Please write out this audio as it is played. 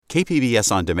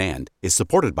KPBS On Demand is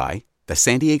supported by the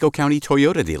San Diego County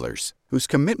Toyota dealers, whose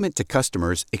commitment to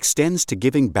customers extends to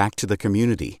giving back to the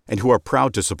community and who are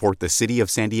proud to support the City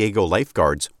of San Diego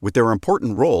lifeguards with their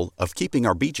important role of keeping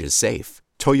our beaches safe.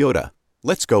 Toyota,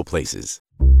 let's go places.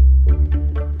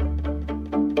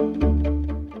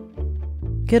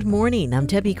 Good morning, I'm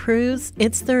Debbie Cruz.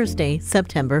 It's Thursday,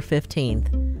 September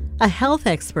 15th. A health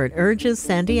expert urges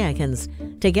San Diegans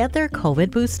to get their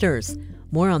COVID boosters.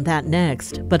 More on that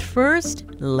next, but first,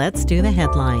 let's do the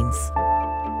headlines.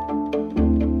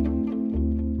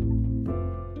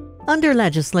 Under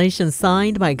legislation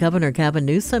signed by Governor Gavin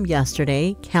Newsom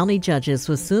yesterday, county judges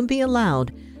will soon be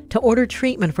allowed to order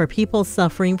treatment for people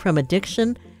suffering from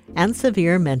addiction and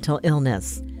severe mental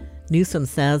illness. Newsom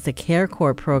says the Care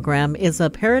Corps program is a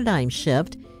paradigm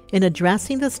shift in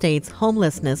addressing the state's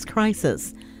homelessness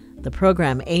crisis. The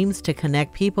program aims to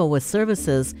connect people with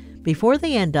services before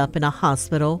they end up in a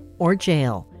hospital or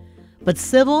jail. But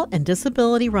civil and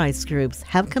disability rights groups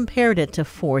have compared it to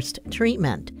forced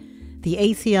treatment. The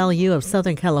ACLU of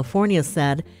Southern California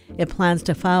said it plans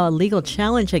to file a legal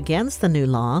challenge against the new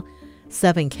law.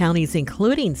 7 counties,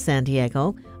 including San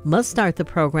Diego, must start the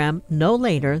program no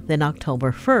later than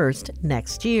October 1st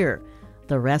next year.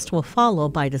 The rest will follow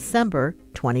by December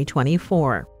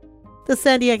 2024. The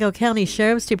San Diego County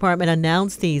Sheriff's Department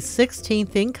announced the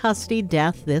 16th in-custody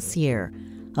death this year.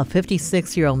 A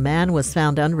 56-year-old man was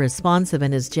found unresponsive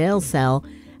in his jail cell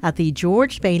at the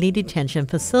George Bailey Detention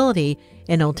Facility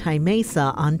in Otay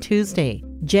Mesa on Tuesday.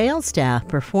 Jail staff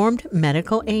performed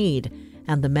medical aid,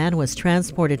 and the man was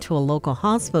transported to a local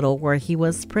hospital where he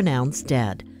was pronounced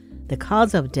dead. The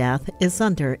cause of death is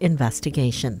under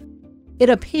investigation. It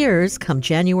appears come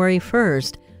January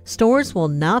 1st, stores will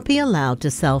not be allowed to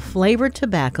sell flavored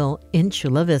tobacco in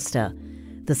Chula Vista.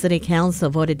 The City Council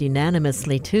voted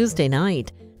unanimously Tuesday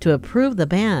night to approve the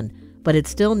ban, but it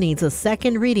still needs a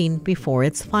second reading before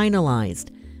it's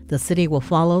finalized. The city will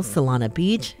follow Solana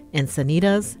Beach,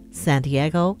 Encinitas, San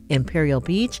Diego, Imperial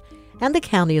Beach, and the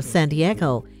County of San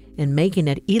Diego in making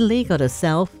it illegal to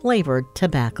sell flavored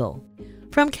tobacco.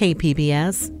 From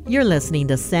KPBS, you're listening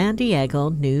to San Diego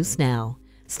News Now.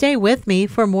 Stay with me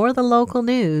for more of the local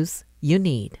news you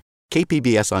need.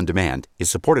 KPBS On Demand is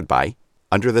supported by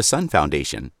Under the Sun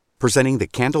Foundation, presenting the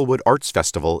Candlewood Arts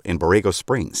Festival in Borrego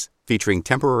Springs, featuring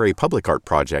temporary public art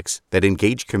projects that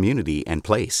engage community and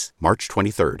place. March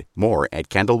 23rd. More at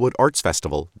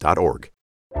candlewoodartsfestival.org.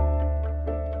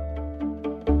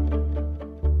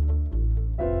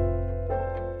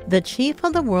 The chief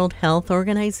of the World Health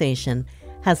Organization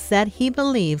has said he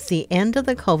believes the end of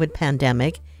the COVID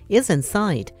pandemic is in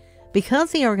sight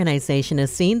because the organization has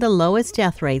seen the lowest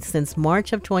death rate since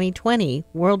March of 2020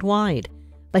 worldwide.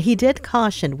 But he did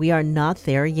caution we are not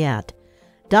there yet.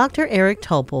 Dr. Eric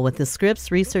Topol with the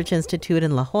Scripps Research Institute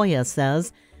in La Jolla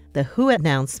says the WHO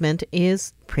announcement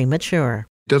is premature.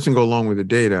 It doesn't go along with the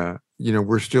data.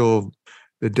 The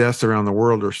deaths around the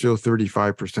world are still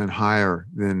 35% higher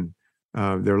than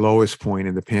their lowest point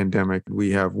in the pandemic.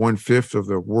 We have 1/5 of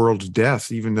the world's deaths,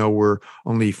 even though we're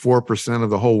only 4% of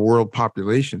the whole world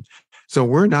population. So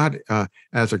we're not,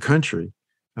 as a country,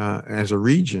 as a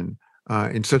region,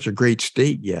 in such a great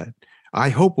state yet.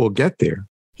 I hope we'll get there.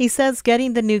 He says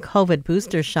getting the new COVID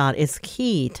booster shot is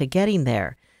key to getting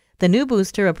there. The new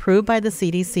booster approved by the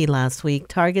CDC last week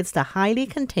targets the highly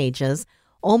contagious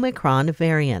Omicron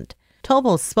variant.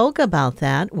 Topol spoke about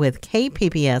that with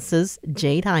KPBS's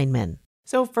Jade Hindman.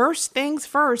 So first things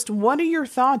first, what are your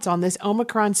thoughts on this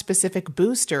Omicron-specific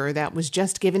booster that was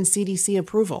just given CDC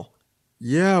approval?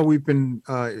 Yeah, we've been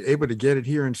able to get it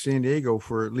here in San Diego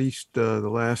for at least the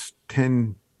last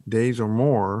 10 days or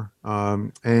more.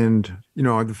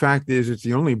 The fact is it's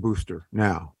the only booster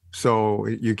now. So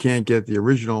you can't get the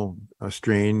original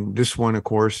strain. This one, of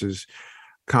course, is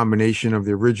a combination of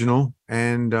the original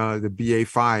and the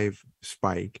BA.5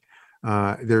 spike.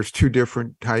 There's 2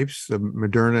 different types, the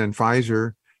Moderna and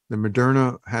Pfizer. The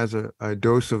Moderna has a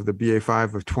dose of the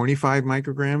BA.5 of 25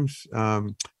 micrograms.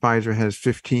 Pfizer has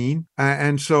 15.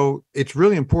 And so it's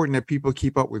really important that people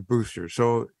keep up with boosters.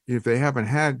 So if they haven't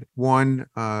had one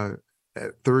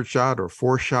 3rd shot or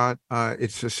 4th shot,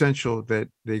 it's essential that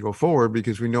they go forward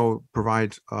because we know it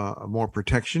provides more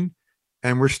protection.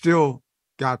 And we're still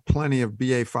got plenty of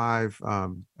BA.5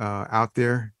 out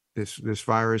there. This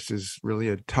virus is really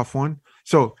a tough one.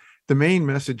 So the main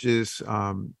message is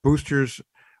boosters,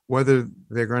 whether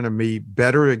they're going to be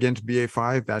better against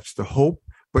BA.5, that's the hope,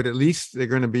 but at least they're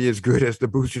going to be as good as the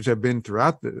boosters have been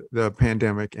throughout the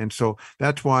pandemic. And so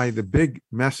that's why the big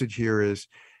message here is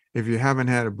if you haven't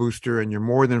had a booster and you're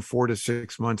more than 4 to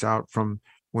 6 months out from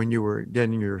when you were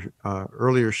getting your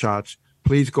earlier shots,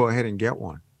 please go ahead and get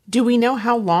one. Do we know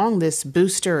how long this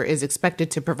booster is expected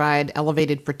to provide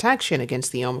elevated protection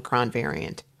against the Omicron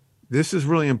variant? This is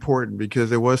really important because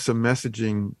there was some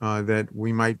messaging that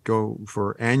we might go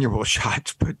for annual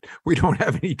shots, but we don't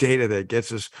have any data that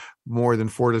gets us more than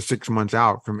 4 to 6 months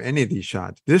out from any of these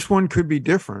shots. This one could be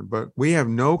different, but we have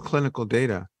no clinical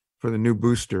data for the new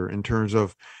booster in terms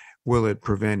of will it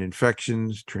prevent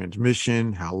infections,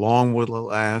 transmission, how long will it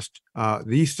last?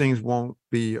 These things won't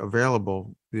be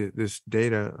available, this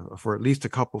data, for at least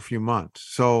a few months.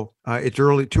 So it's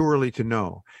too early to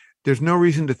know. There's no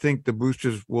reason to think the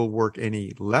boosters will work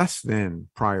any less than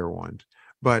prior ones,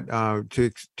 but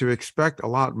to expect a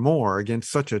lot more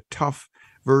against such a tough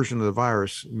version of the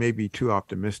virus may be too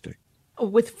optimistic.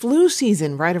 With flu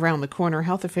season right around the corner,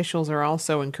 health officials are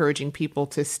also encouraging people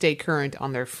to stay current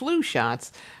on their flu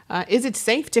shots. Is it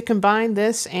safe to combine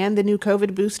this and the new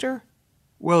COVID booster?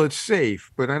 Well, it's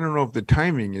safe, but I don't know if the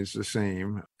timing is the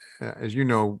same. As you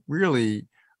know, really,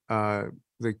 the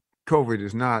COVID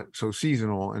is not so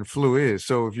seasonal and flu is.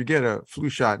 So if you get a flu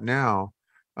shot now,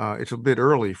 it's a bit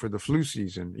early for the flu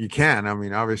season. You can,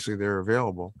 obviously they're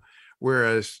available.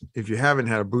 Whereas if you haven't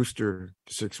had a booster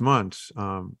 6 months,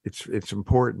 it's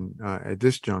important at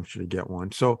this juncture to get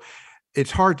one. So it's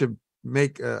hard to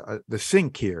make the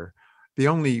sync here. The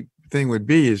only thing would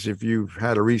be is if you've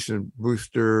had a recent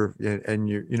booster and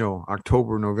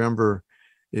October, November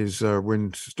is when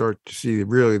you start to see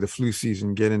really the flu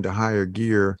season get into higher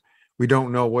gear. We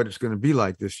don't know what it's going to be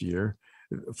like this year.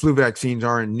 Flu vaccines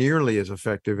aren't nearly as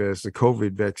effective as the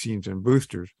COVID vaccines and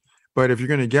boosters. But if you're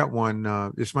going to get one,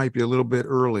 this might be a little bit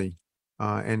early.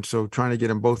 And so trying to get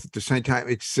them both at the same time,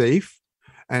 it's safe.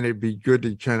 And it'd be good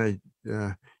to kind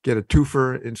of get a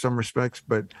twofer in some respects,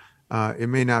 but it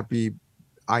may not be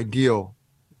ideal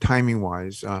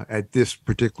timing-wise at this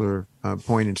particular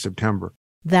point in September.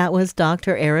 That was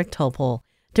Dr. Eric Topol,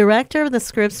 Director of the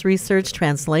Scripps Research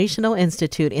Translational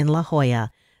Institute in La Jolla,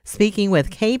 speaking with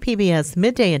KPBS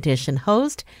Midday Edition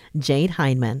host Jade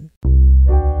Hindman.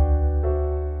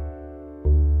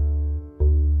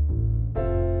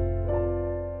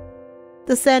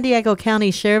 The San Diego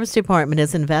County Sheriff's Department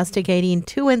is investigating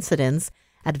 2 incidents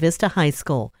at Vista High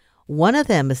School. One of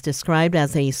them is described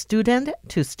as a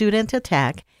student-to-student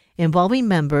attack involving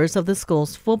members of the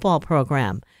school's football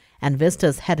program, and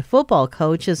Vista's head football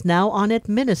coach is now on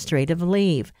administrative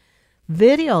leave.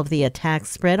 Video of the attack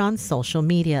spread on social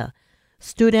media.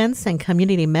 Students and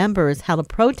community members held a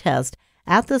protest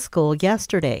at the school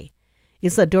yesterday.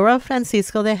 Isadora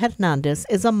Francisco de Hernandez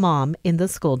is a mom in the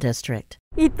school district.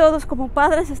 Y todos como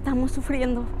padres estamos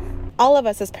sufriendo. All of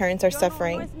us as parents are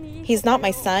suffering. He's not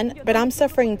my son, but I'm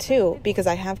suffering too because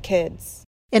I have kids.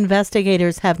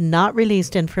 Investigators have not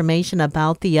released information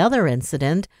about the other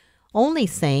incident, only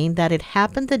saying that it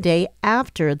happened the day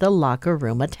after the locker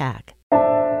room attack.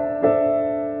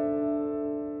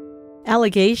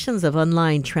 Allegations of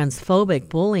online transphobic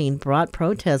bullying brought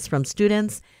protests from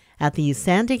students at the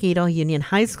San Diego Union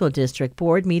High School District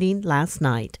Board meeting last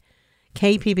night.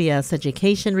 KPBS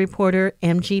education reporter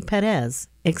MG Perez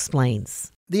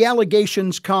explains. The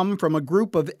allegations come from a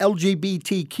group of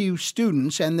LGBTQ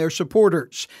students and their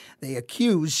supporters. They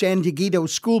accuse San Diego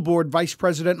School Board Vice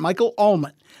President Michael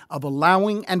Allman of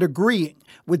allowing and agreeing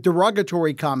with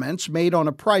derogatory comments made on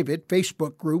a private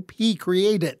Facebook group he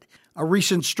created. A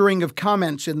recent string of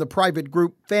comments in the private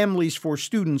group Families for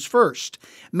Students First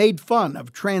made fun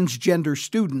of transgender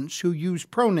students who use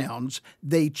pronouns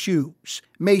they choose.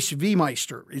 Mace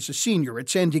Viemeister is a senior at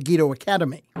San Diego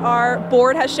Academy. Our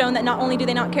board has shown that not only do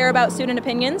they not care about student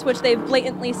opinions, which they've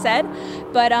blatantly said,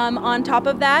 but on top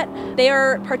of that, they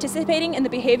are participating in the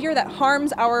behavior that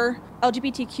harms our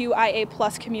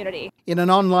LGBTQIA+ community. In an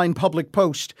online public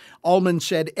post, Allman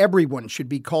said everyone should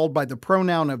be called by the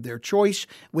pronoun of their choice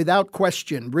without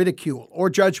question, ridicule, or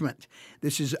judgment.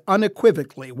 This is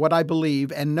unequivocally what I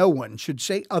believe, and no one should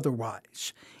say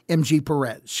otherwise. MG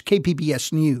Perez,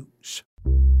 KPBS News.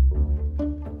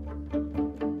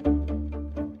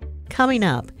 Coming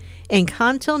up,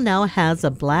 Encanto now has a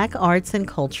Black Arts and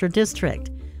Culture District.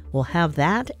 We'll have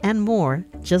that and more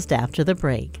just after the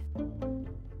break.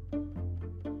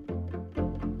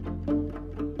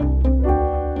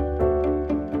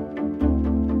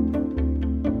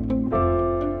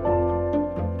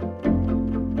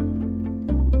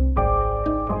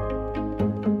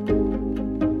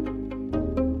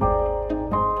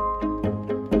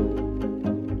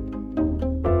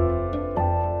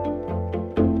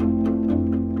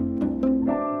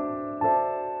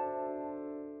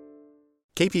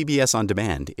 KPBS On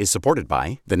Demand is supported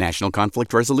by the National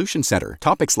Conflict Resolution Center.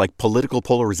 Topics like political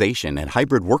polarization and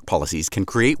hybrid work policies can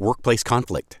create workplace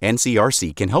conflict.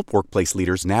 NCRC can help workplace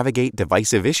leaders navigate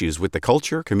divisive issues with the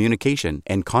Culture, Communication,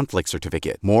 and Conflict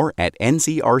Certificate. More at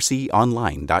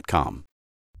ncrconline.com.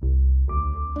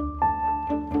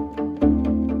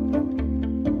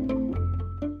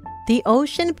 The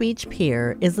Ocean Beach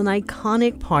Pier is an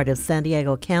iconic part of San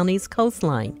Diego County's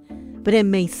coastline, but it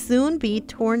may soon be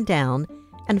torn down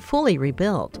and fully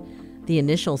rebuilt. The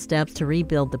initial steps to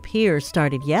rebuild the pier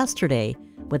started yesterday,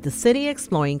 with the city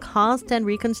exploring cost and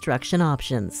reconstruction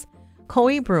options.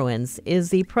 Coy Bruins is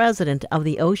the president of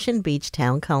the Ocean Beach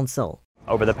Town Council.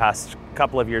 Over the past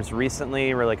couple of years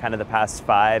recently, really kind of the past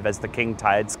 5, as the king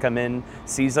tides come in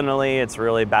seasonally, it's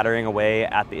really battering away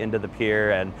at the end of the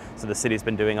pier, and so the city's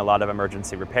been doing a lot of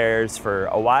emergency repairs for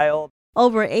a while.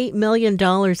 Over $8 million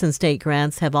in state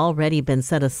grants have already been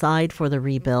set aside for the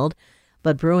rebuild,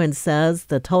 but Bruin says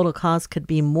the total cost could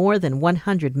be more than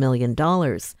 $100 million.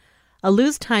 A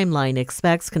loose timeline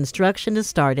expects construction to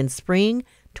start in spring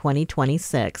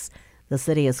 2026. The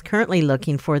city is currently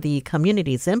looking for the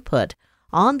community's input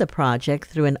on the project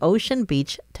through an Ocean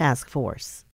Beach task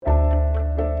force.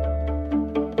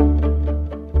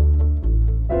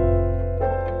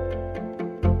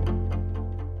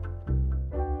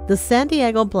 The San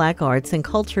Diego Black Arts and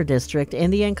Culture District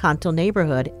in the Encanto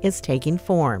neighborhood is taking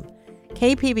form.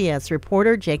 KPBS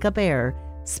reporter Jacob Ayer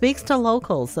speaks to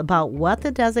locals about what the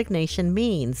designation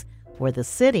means for the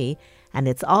city and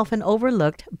its often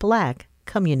overlooked Black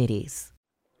communities.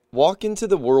 Walk into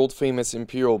the world-famous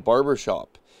Imperial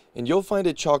Barbershop, and you'll find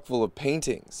it chock full of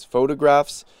paintings,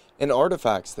 photographs, and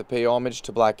artifacts that pay homage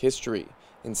to Black history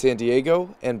in San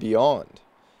Diego and beyond.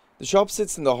 The shop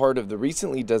sits in the heart of the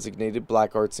recently designated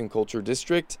Black Arts and Culture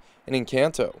District in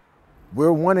Encanto.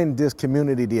 We're wanting this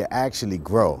community to actually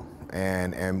grow,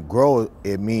 and grow,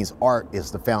 it means art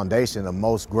is the foundation of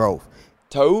most growth.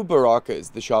 Tau Baraka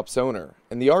is the shop's owner,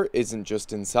 and the art isn't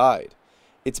just inside.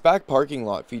 Its back parking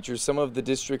lot features some of the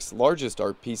district's largest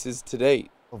art pieces to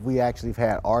date. We actually have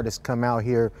had artists come out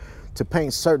here to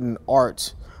paint certain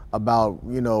arts about,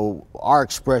 our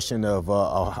expression of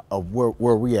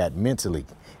where we at mentally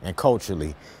and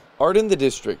culturally. Art in the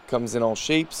district comes in all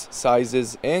shapes,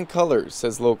 sizes, and colors,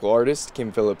 says local artist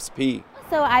Kim Phillips P.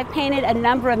 So I've painted a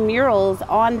number of murals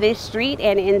on this street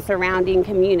and in surrounding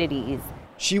communities.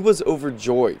 She was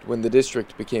overjoyed when the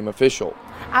district became official.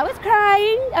 I was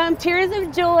crying, tears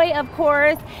of joy, of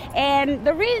course, and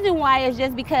the reason why is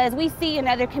just because we see in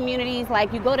other communities,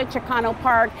 like you go to Chicano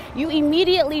Park, you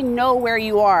immediately know where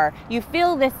you are. You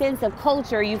feel the sense of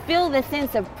culture, you feel the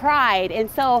sense of pride,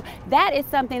 and so that is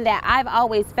something that I've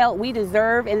always felt we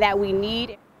deserve and that we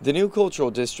need. The new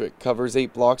cultural district covers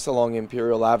 8 blocks along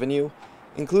Imperial Avenue,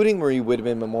 including Marie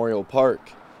Whitman Memorial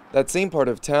Park. That same part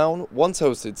of town once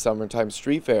hosted summertime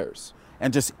street fairs.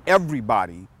 And just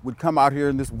everybody would come out here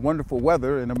in this wonderful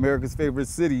weather in America's favorite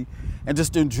city and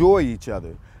just enjoy each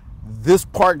other. This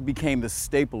park became the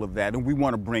staple of that, and we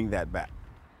want to bring that back.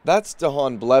 That's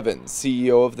Dahan Blevins,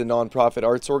 CEO of the nonprofit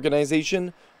arts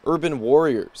organization Urban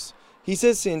Warriors. He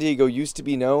says San Diego used to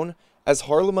be known as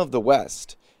Harlem of the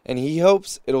West, and he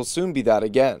hopes it'll soon be that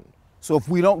again. So if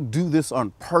we don't do this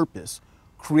on purpose,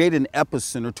 create an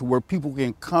epicenter to where people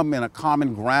can come in a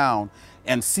common ground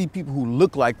and see people who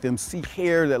look like them, see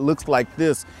hair that looks like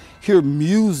this, hear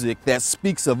music that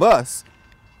speaks of us,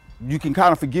 you can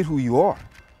kind of forget who you are.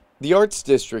 The Arts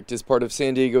District is part of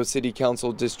San Diego City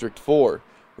Council District 4,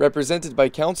 represented by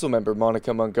Councilmember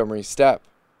Monica Montgomery Stepp.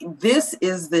 This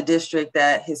is the district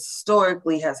that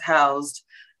historically has housed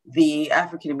the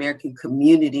African-American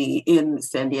community in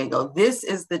San Diego. This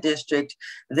is the district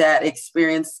that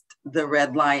experienced the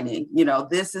redlining.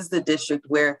 This is the district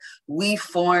where we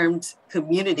formed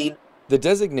community. The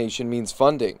designation means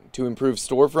funding to improve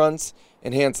storefronts,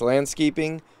 enhance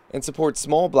landscaping, and support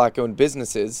small Black-owned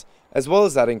businesses, as well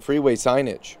as adding freeway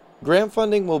signage. Grant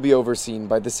funding will be overseen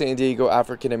by the San Diego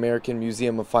African American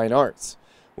Museum of Fine Arts,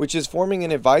 which is forming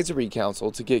an advisory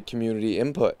council to get community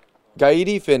input.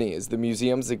 Gaidi Finney is the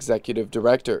museum's executive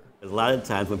director. A lot of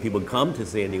times when people come to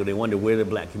San Diego, they wonder where the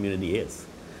Black community is.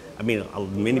 I mean,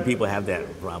 many people have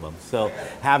that problem. So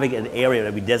having an area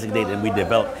that we designate and we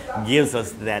develop gives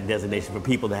us that designation for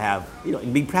people to have,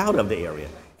 be proud of the area.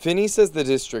 Finney says the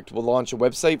district will launch a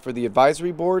website for the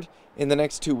advisory board in the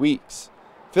next 2 weeks.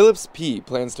 Phillips P.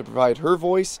 plans to provide her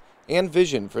voice and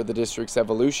vision for the district's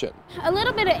evolution. A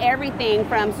little bit of everything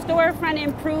from storefront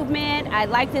improvement. I'd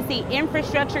like to see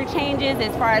infrastructure changes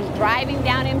as far as driving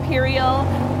down Imperial,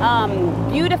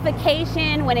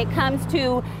 beautification when it comes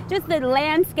to just the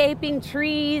landscaping,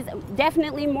 trees,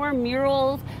 definitely more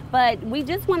murals, but we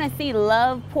just want to see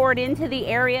love poured into the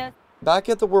area. Back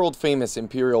at the world-famous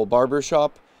Imperial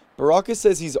Barbershop, Baraka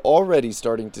says he's already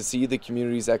starting to see the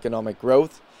community's economic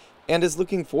growth and is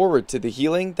looking forward to the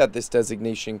healing that this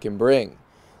designation can bring.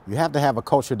 You have to have a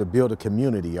culture to build a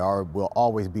community, or it will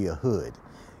always be a hood.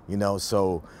 You know,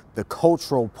 so the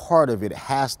cultural part of it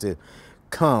has to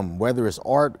come, whether it's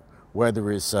art,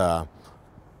 whether it's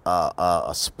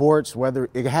sports, whether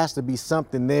it has to be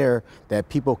something there that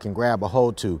people can grab a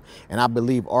hold to. And I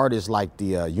believe art is like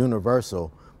the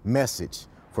universal message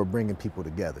for bringing people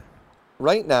together.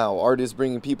 Right now, art is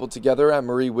bringing people together at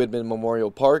Marie Widman Memorial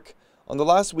Park on the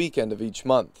last weekend of each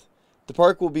month. The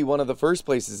park will be one of the first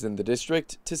places in the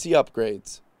district to see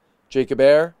upgrades. Jacob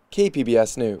Ayer,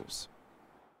 KPBS News.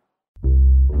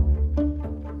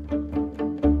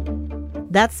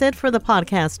 That's it for the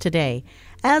podcast today.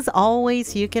 As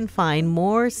always, you can find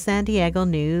more San Diego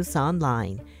news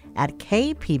online at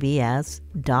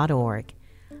kpbs.org.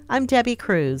 I'm Debbie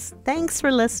Cruz. Thanks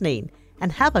for listening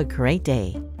and have a great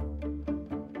day.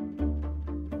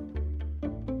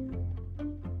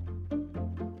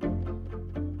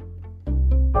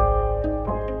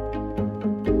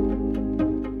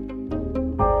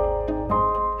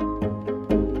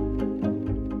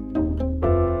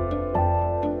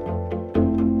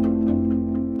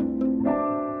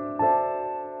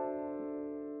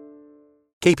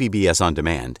 KPBS On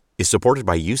Demand is supported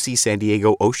by UC San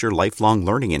Diego Osher Lifelong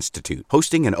Learning Institute,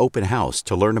 hosting an open house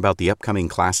to learn about the upcoming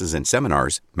classes and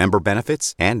seminars, member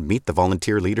benefits, and meet the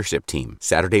volunteer leadership team.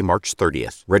 Saturday, March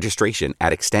 30th. Registration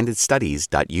at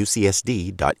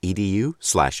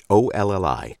extendedstudies.ucsd.edu/OLLI.